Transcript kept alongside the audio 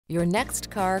Your next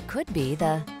car could be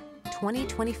the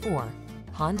 2024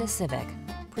 Honda Civic.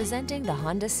 Presenting the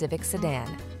Honda Civic sedan,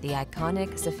 the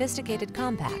iconic, sophisticated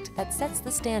compact that sets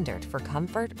the standard for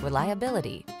comfort,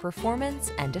 reliability,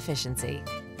 performance, and efficiency.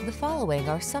 The following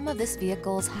are some of this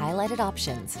vehicle's highlighted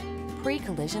options: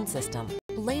 pre-collision system,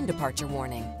 lane departure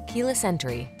warning, keyless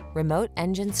entry, remote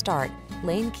engine start,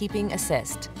 lane keeping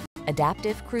assist,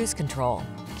 adaptive cruise control,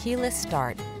 keyless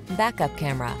start, backup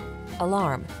camera,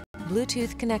 alarm,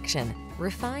 Bluetooth connection.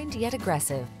 Refined yet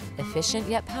aggressive, efficient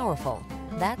yet powerful.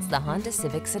 That's the Honda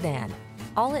Civic sedan.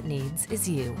 All it needs is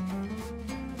you.